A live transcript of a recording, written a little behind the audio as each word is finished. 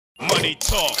Money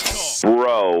talk.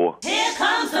 Bro. Here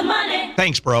comes the money.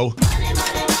 Thanks, bro. Dollar,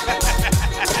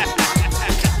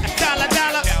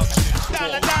 dollar.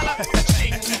 Dollar, dollar.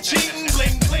 Ching, ching,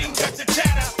 bling, bling. Got the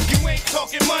chatter. You ain't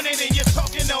talking money, then you're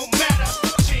talking no matter.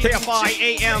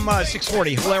 KFI AM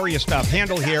 640. Hilarious stuff.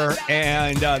 Handel here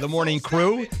and the morning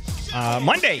crew.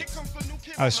 Monday.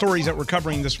 Stories that we're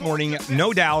covering this morning.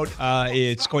 No doubt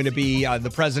it's going to be the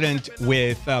president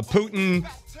with Putin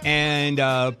and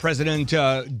President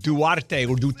Duterte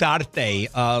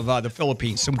of the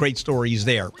Philippines. Some great stories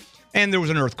there. And there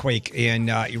was an earthquake in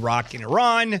Iraq and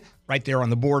Iran, right there on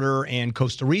the border, and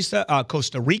Costa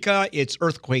Rica. It's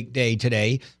earthquake day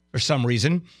today for some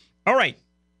reason. All right.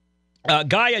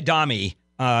 Guy Adami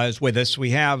is with us.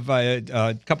 We have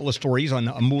a couple of stories on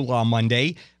Moolah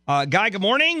Monday. Guy, good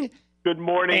morning. Good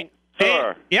morning,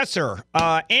 sir. Yes, sir.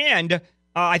 And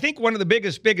I think one of the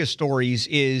biggest stories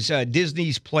is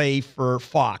Disney's play for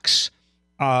Fox.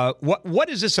 What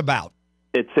is this about?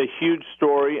 It's a huge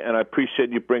story, and I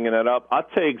appreciate you bringing that up. I'll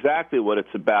tell you exactly what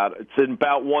it's about. It's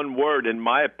about one word, in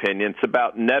my opinion. It's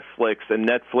about Netflix and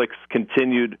Netflix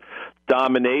continued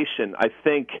domination. I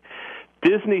think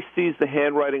Disney sees the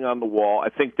handwriting on the wall. I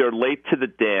think they're late to the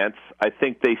dance. I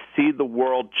think they see the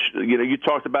world. You know, you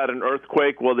talked about an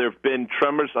earthquake. Well, there have been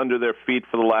tremors under their feet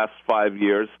for the last 5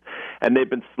 years, and they've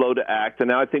been slow to act. And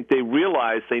now I think they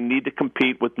realize they need to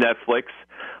compete with Netflix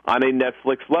on a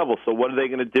Netflix level. So what are they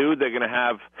going to do? They're going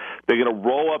to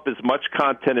roll up as much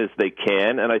content as they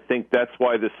can, and I think that's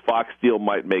why this Fox deal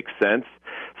might make sense.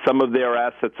 Some of their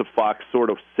assets of Fox sort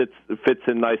of fits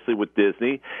in nicely with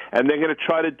Disney, and they're going to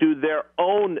try to do their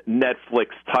own Netflix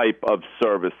type of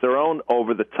service, their own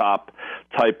over-the-top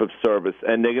type of service,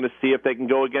 and they're going to see if they can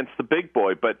go against the big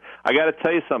boy. But I got to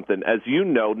tell you something. As you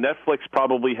know, Netflix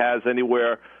probably has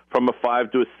anywhere from a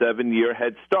 5 to a 7 year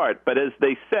head start. But as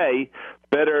they say,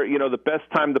 the best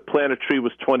time to plant a tree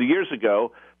was 20 years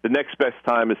ago. The next best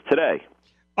time is today.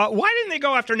 Why didn't they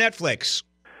go after Netflix?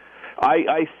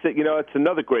 I said, it's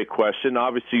another great question.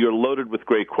 Obviously, you're loaded with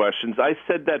great questions. I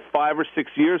said that 5 or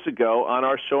 6 years ago on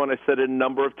our show, and I said it a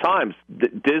number of times.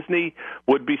 Disney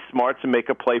would be smart to make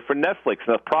a play for Netflix.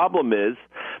 Now, the problem is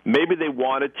maybe they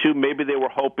wanted to. Maybe they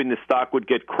were hoping the stock would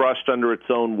get crushed under its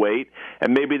own weight,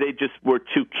 and maybe they just were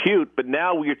too cute. But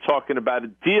now we're talking about a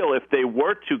deal. If they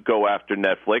were to go after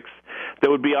Netflix, there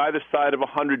would be either side of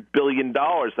 $100 billion,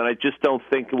 and I just don't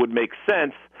think it would make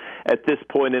sense at this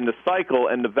point in the cycle,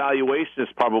 and the valuation is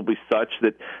probably such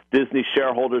that Disney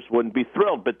shareholders wouldn't be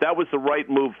thrilled. But that was the right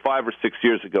move 5 or 6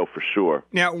 years ago for sure.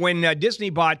 Now, when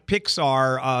Disney bought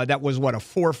Pixar, that was, a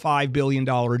 $4 or $5 billion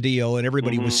deal, and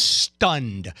everybody was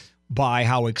stunned by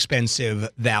how expensive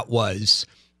that was.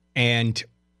 And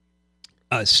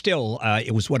still,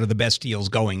 it was one of the best deals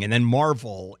going. And then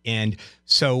Marvel. And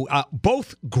so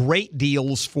both great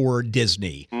deals for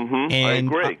Disney. And,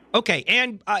 I agree. Okay.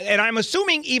 And I'm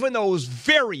assuming even though it was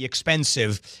very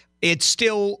expensive, it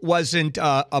still wasn't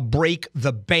a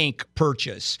break-the-bank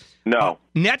purchase. No.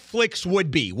 Netflix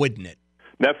would be, wouldn't it?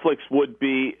 Netflix would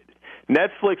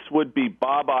be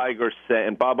Bob Iger,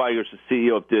 and Bob Iger's the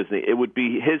CEO of Disney. It would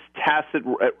be his tacit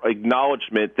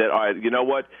acknowledgement that, all right, you know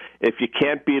what, if you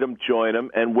can't beat them, join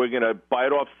them, and we're going to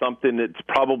bite off something that's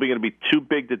probably going to be too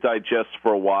big to digest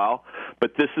for a while,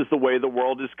 but this is the way the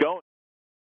world is going.